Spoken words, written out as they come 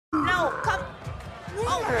No, come.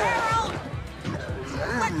 Oh, Harold!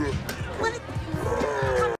 What?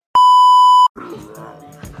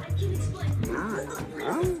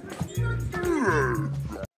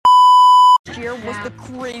 Last year was the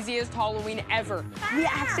craziest Halloween ever. We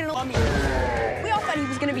accidentally... We all thought he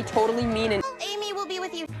was gonna be totally mean, and Amy will be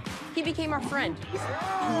with you. he became our friend.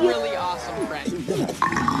 Really awesome friend.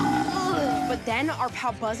 But then our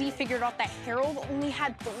pal Buzzy figured out that Harold only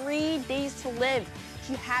had 3 days to live.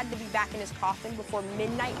 He had to be back in his coffin before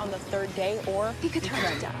midnight on the 3rd day, or he could turn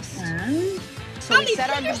to dust. So we said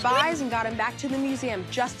our goodbyes and got him back to the museum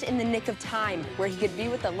just in the nick of time, where he could be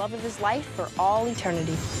with the love of his life for all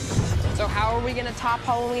eternity. So how are we gonna top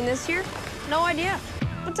Halloween this year? No idea.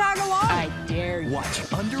 But tag along. I dare you.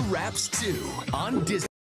 Watch Under Wraps 2 on Disney.